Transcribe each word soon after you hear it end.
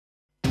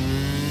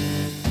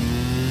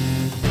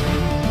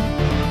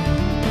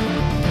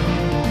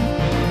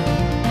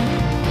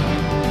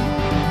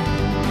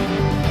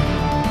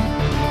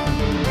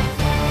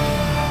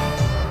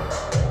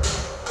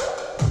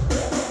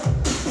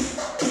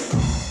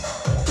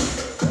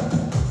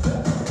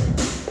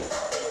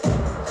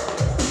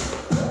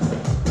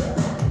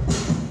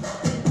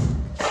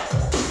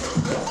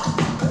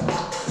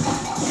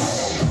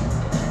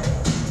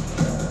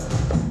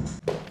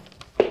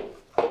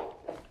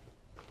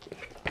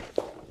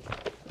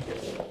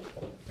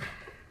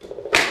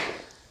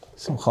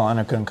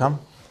Michoel couldn't come.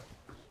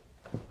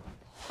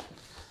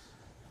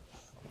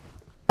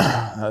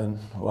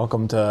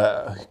 Welcome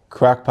to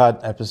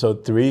Crockpot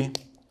episode 3.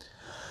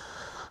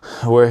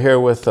 We're here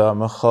with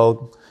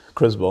Michoel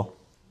Pruzansky.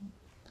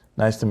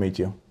 Nice to meet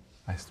you.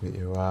 Nice to meet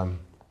you.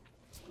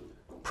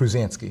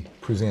 Pruzansky.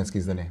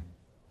 Pruzansky's the name.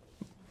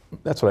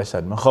 That's what I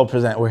said.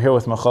 We're here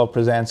with Michoel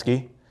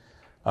Pruzansky,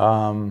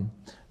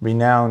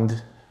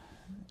 renowned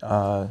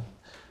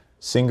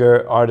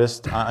singer,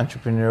 artist,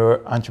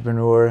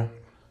 entrepreneur,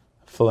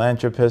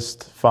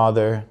 philanthropist,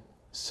 father,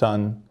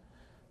 son,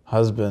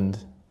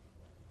 husband,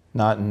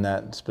 not in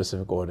that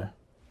specific order.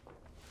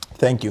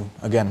 Thank you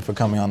again for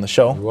coming on the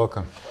show. You're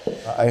welcome.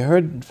 I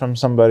heard from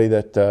somebody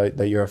that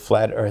you're a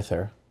flat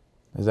earther.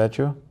 Is that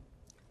true?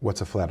 What's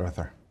a flat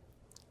earther?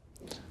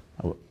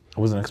 I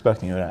wasn't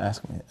expecting you to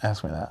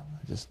ask me that.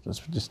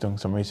 I just doing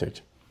some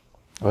research.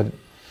 But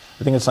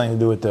I think it's something to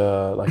do with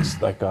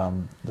like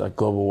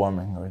global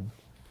warming. Or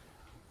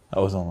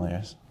ozone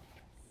layers.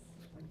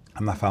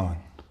 I'm not following.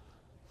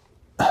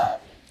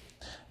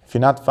 If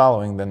you're not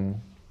following,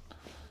 then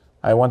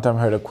I one time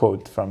heard a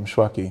quote from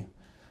Shweki.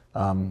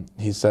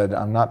 He said,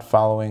 "I'm not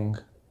following.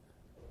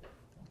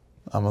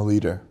 I'm a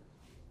leader."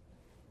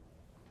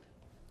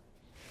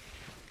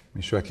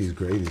 Shweki's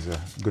great. He's a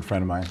good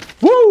friend of mine.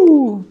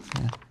 Woo!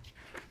 Yeah.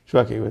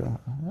 Shweki,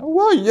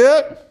 what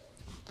yet?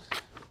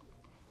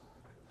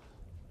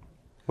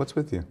 What's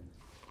with you?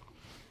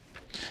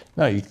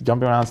 No, you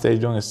jumping around stage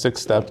doing a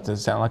 6-step to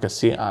sound like a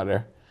sea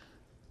otter.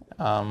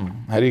 How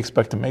do you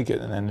expect to make it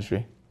in the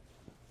industry?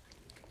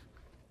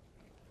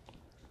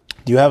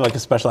 Do you have like a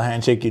special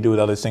handshake you do with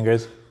other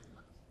singers?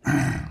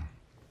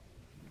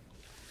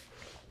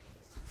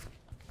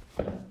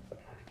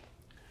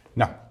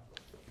 No.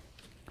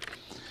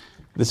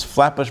 This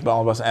Flatbush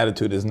Balhabos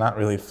attitude is not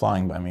really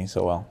flying by me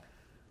so well.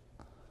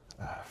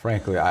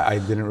 Frankly, I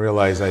didn't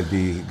realize I'd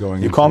be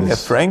going. You call me a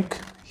Frank?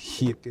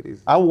 It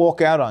I'll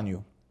walk out on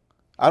you.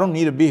 I don't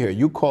need to be here.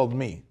 You called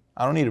me.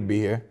 I don't need to be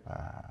here.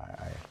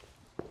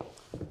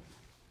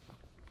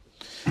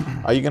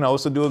 Are you going to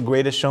also do a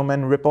Greatest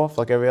Showman ripoff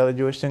like every other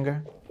Jewish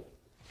singer?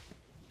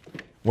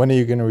 When are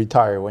you going to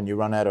retire? When you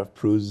run out of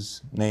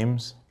Pruz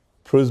names?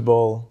 Pruz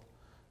Bowl,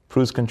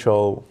 Pruz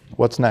Control.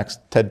 What's next?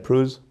 Ted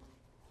Pruz?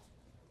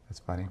 That's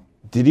funny.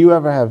 Did you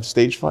ever have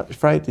stage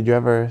fright? Did you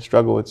ever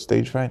struggle with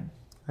stage fright?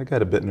 I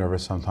get a bit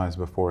nervous sometimes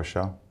before a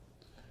show.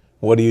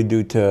 What do you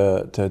do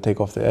to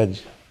take off the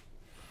edge?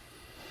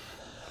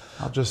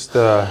 I'll just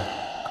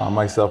calm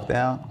myself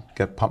down,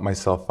 pump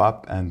myself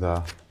up, and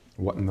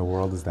what in the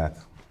world is that?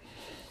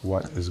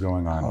 What is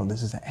going on? Oh,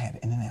 this is an ad.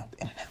 In and out,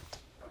 in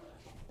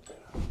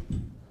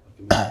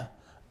and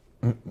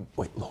out.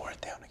 Wait, lower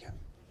it down again.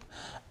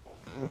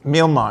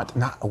 Mealmart,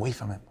 not away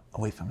from him,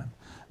 away from him.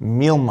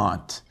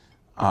 Mealmart,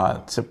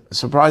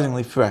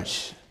 surprisingly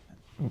fresh.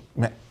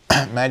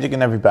 Magic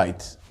in every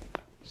bite.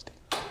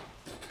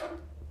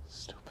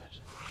 Stupid.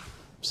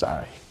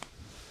 Sorry.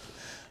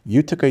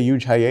 You took a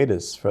huge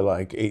hiatus for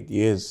like 8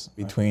 years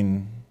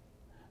between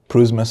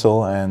Pruz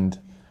Missile and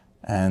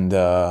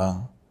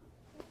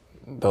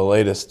the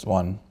latest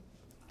one.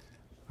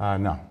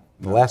 No.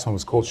 The last one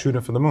was called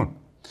Shooting for the Moon.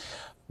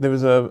 There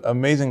was an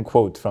amazing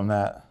quote from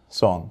that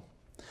song.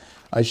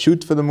 I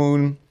shoot for the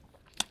moon,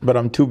 but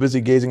I'm too busy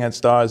gazing at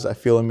stars. I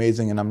feel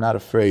amazing and I'm not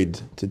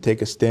afraid to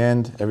take a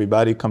stand.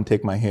 Everybody come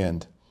take my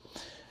hand.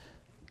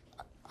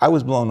 I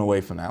was blown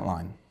away from that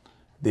line.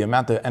 The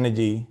amount of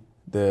energy,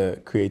 the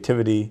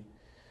creativity.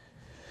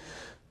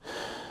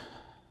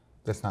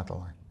 That's not the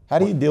line. How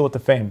do you deal with the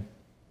fame?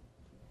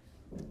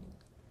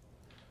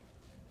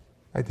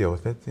 I deal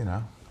with it, you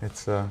know.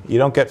 It's You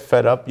don't get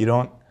fed up. You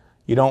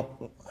don't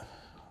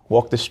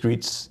walk the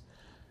streets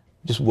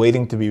just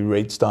waiting to be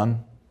rated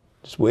on,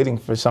 just waiting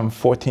for some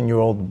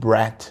 14-year-old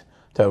brat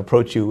to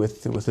approach you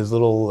with his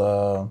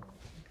little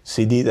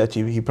CD that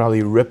he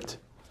probably ripped.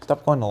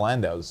 Stop going to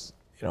Landau's.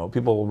 You know,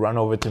 people will run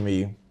over to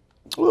me.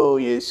 Oh,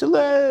 you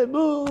celeb!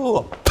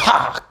 Oh,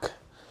 pak!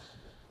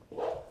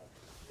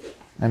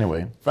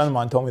 Anyway, a friend of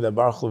mine told me that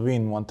Baruch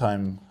Levine one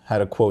time had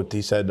a quote.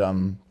 He said,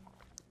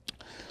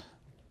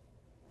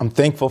 I'm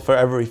thankful for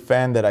every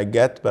fan that I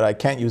get, but I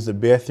can't use the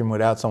bathroom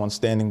without someone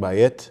standing by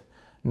it.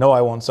 No,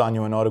 I won't sign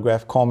you an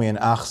autograph. Call me an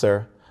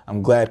achzer.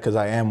 I'm glad because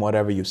I am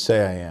whatever you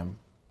say I am.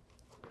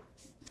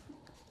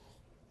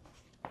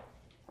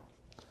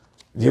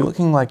 You're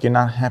looking like you're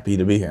not happy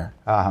to be here.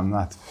 I'm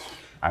not.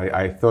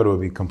 I thought it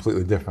would be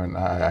completely different.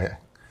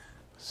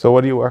 So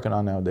what are you working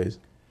on nowadays?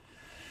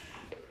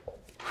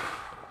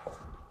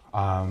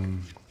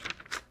 I'm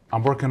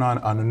working on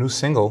a new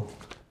single.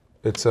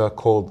 It's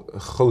called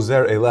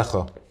Chozer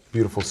Elecha,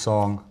 beautiful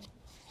song.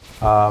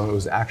 It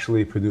was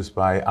actually produced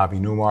by Avi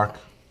Newmark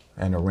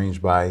and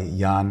arranged by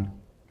Jan.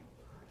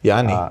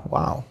 Yanni,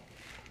 wow.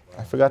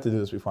 I forgot to do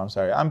this before, I'm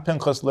sorry. I'm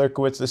Pinchas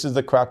Lurkowitz, this is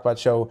the Crockpot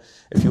Show.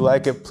 If you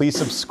like it, please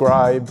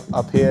subscribe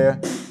up here.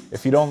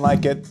 If you don't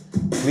like it,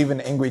 leave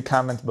an angry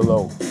comment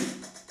below.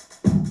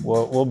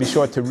 We'll be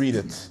sure to read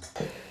it.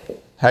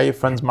 How are your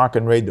friends Mark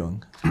and Ray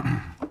doing?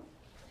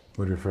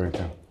 What are you referring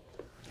to?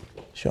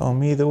 Show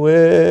me the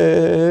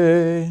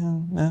way.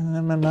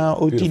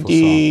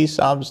 OTT,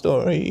 sob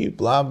story,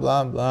 blah,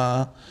 blah,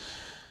 blah.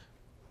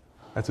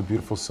 That's a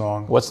beautiful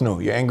song. What's new?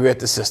 You're angry at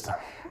the system.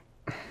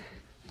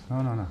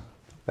 No.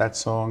 That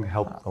song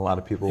helped a lot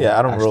of people. Yeah,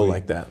 I don't roll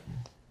like that.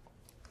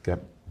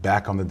 Get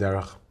back on the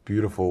derech.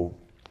 Beautiful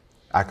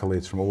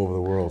accolades from all over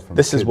the world. From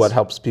This is kids. what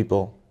helps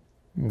people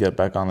get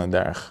back on the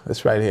derech.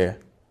 This right here.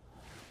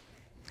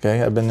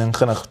 Okay, I've been in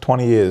chinuch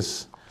 20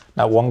 years.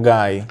 Not one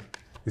guy.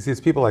 You see,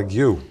 it's people like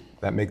you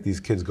that make these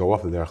kids go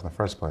off the derech in the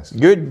first place.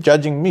 You're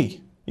judging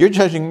me. You're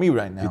judging me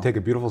right now. You take a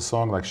beautiful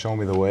song like Show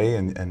Me the Way,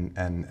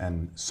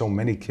 and so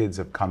many kids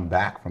have come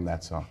back from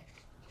that song.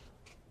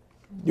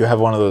 You have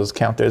one of those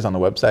counters on the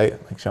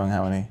website, like showing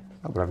how many.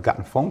 Oh, but I've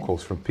gotten phone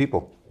calls from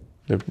people.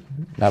 They're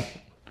not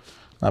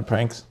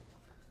pranks.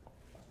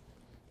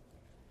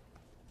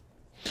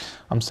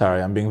 I'm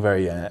sorry, I'm being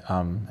very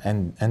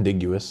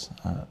ambiguous.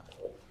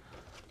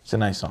 It's a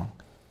nice song.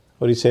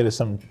 What do you say to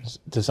some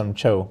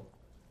cho?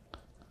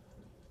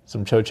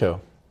 Some cho-cho.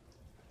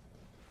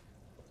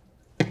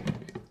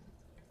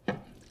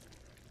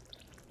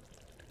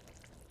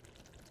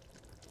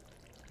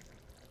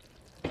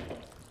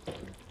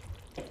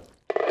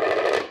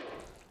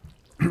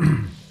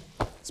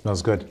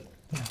 Smells good.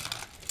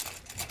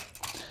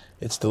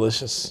 It's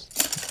delicious.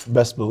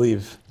 Best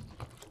believe.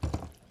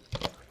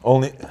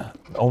 Only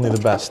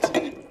the best.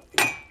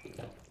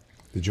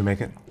 Did you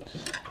make it?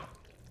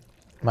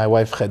 My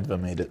wife Chedva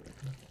made it.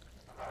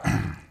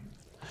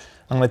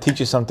 I'm going to teach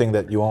you something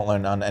that you won't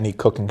learn on any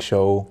cooking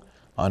show,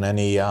 on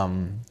any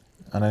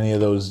of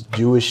those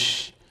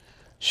Jewish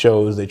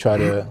shows. They try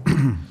to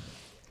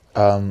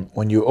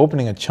when you're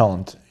opening a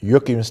cholent, your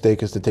rookie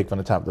mistake is to take from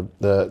the top.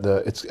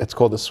 It's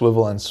called the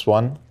swivel and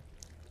swan.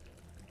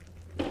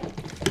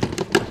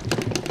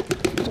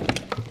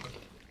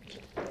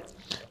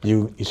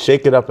 You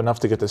shake it up enough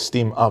to get the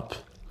steam up,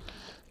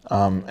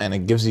 and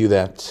it gives you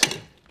that.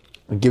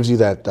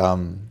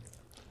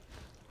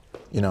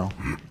 You know.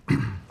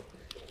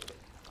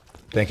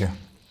 Thank you.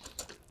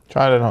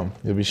 Try it at home.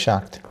 You'll be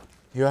shocked.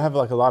 You have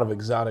like a lot of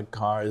exotic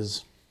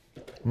cars.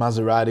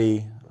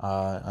 Maserati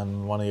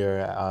on one of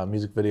your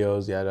music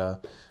videos. You had a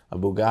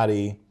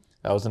Bugatti.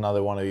 That was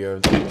another one of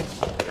your.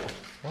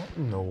 What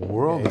in the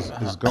world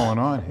is going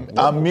on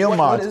here? Meal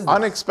Mart.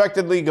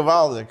 Unexpectedly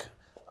Gavaldic.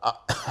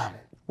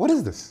 What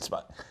is this? It's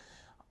fine.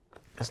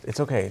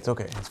 It's okay. It's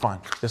okay. It's fine.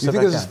 Just You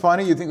think this is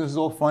funny? You think this is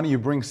all funny? You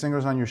bring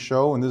singers on your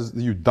show and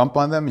you dump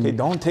on them? And Hey,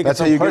 don't take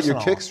that's it so how you personal.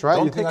 get your kicks, right?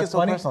 Don't you think take it that's so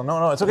funny? personal.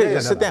 No, it's okay.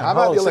 Just sit down. How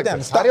about Hold, you sit like down.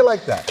 that? Stop. How do you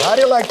like that? How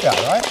do you like that,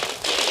 right?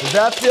 Does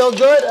that feel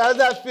good? How does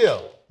that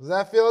feel? Does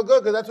that feel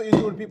good? Because that's what you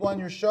do with people on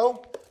your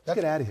show?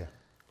 Get out of here.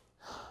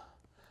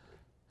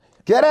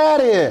 Get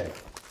out of here.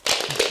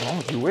 What's wrong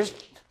with you?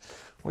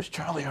 Where's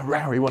Charlie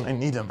Harari when I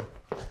need him?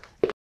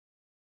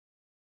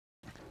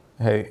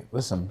 Hey,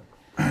 listen.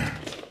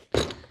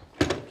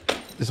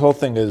 This whole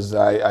thing is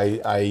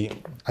I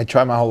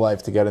try my whole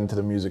life to get into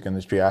the music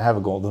industry. I have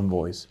a golden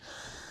voice,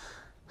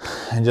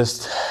 and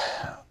just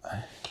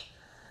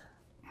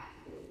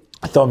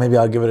I thought maybe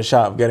I'll give it a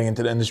shot of getting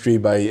into the industry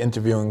by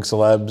interviewing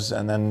celebs,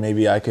 and then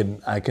maybe I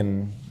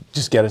can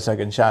just get a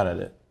second shot at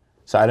it.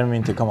 So I didn't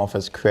mean to come off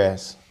as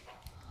crass.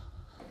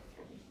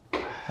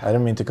 I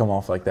didn't mean to come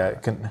off like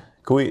that. Can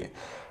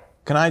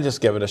I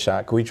just give it a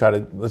shot? Can we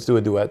let's do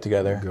a duet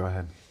together? Go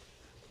ahead.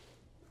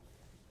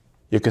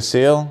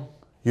 Yekasil,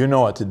 you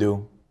know what to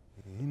do.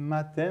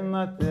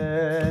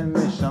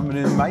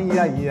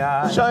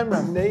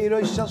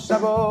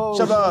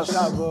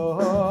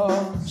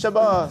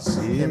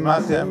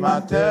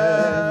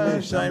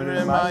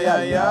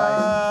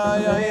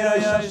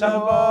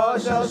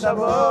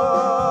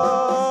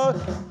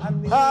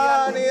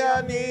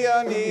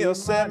 אני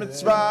עושה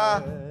מצווה,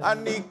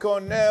 אני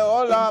קונה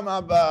עולם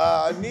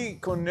הבא, אני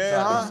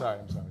קונה... I'm sorry.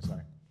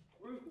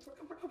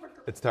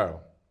 It's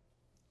terrible.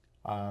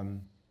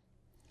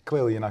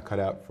 Clearly you're not cut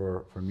out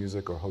for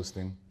music or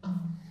hosting,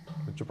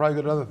 but you're probably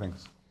good at other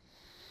things.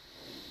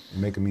 You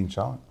make a mean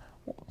shot.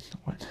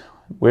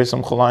 Where's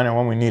some culinary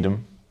when we need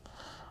him?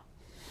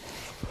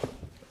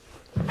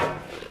 I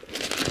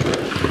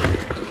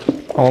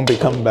won't be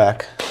coming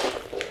back.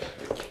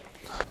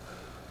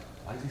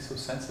 Why is he so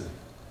sensitive?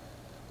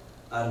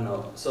 I don't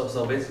know.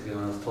 So basically,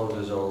 when I was 12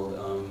 years old,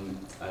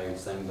 I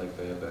sang like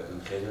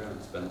in cheder,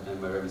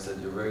 and my rabbi said,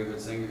 "You're a very good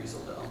singer. You're so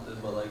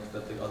talented, but like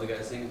let the other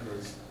guy sing or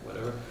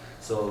whatever."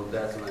 So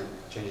that's when I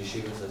changed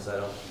yeshivas. I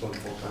decided I'll go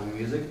full time in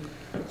music.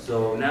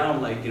 So now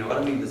I'm like, I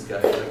don't need this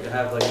guy. Like I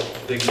have like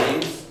big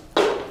names,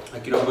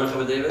 like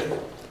Michoel David,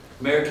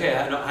 Mary Kay.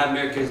 I don't have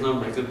Mary Kay's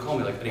number. He's gonna call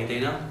me like any day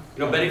now.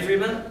 Benny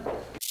Friedman.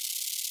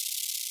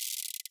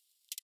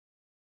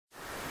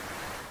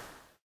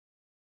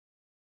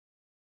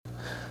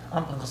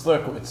 I'm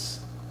Lurkowitz.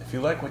 If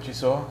you like what you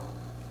saw,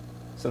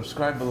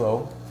 subscribe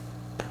below,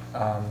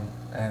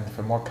 and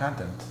for more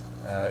content.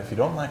 If you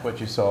don't like what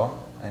you saw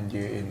and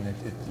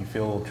you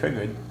feel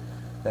triggered,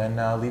 then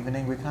leave an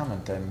angry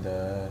comment and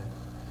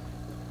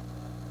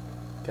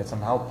get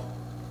some help.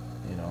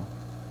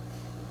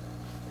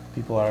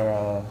 People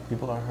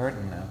are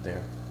hurting out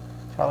there.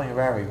 Charlie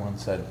Harari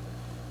once said,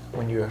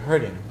 when you're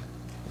hurting,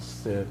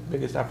 it's the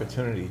biggest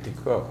opportunity to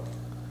grow.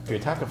 If your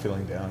attack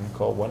feeling down,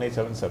 call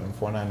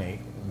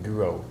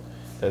 1-877-498-GROW.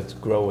 That's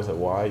grow with a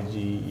Y,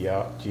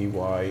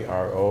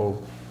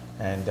 G-Y-R-O,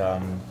 and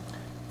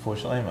for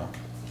Shalema.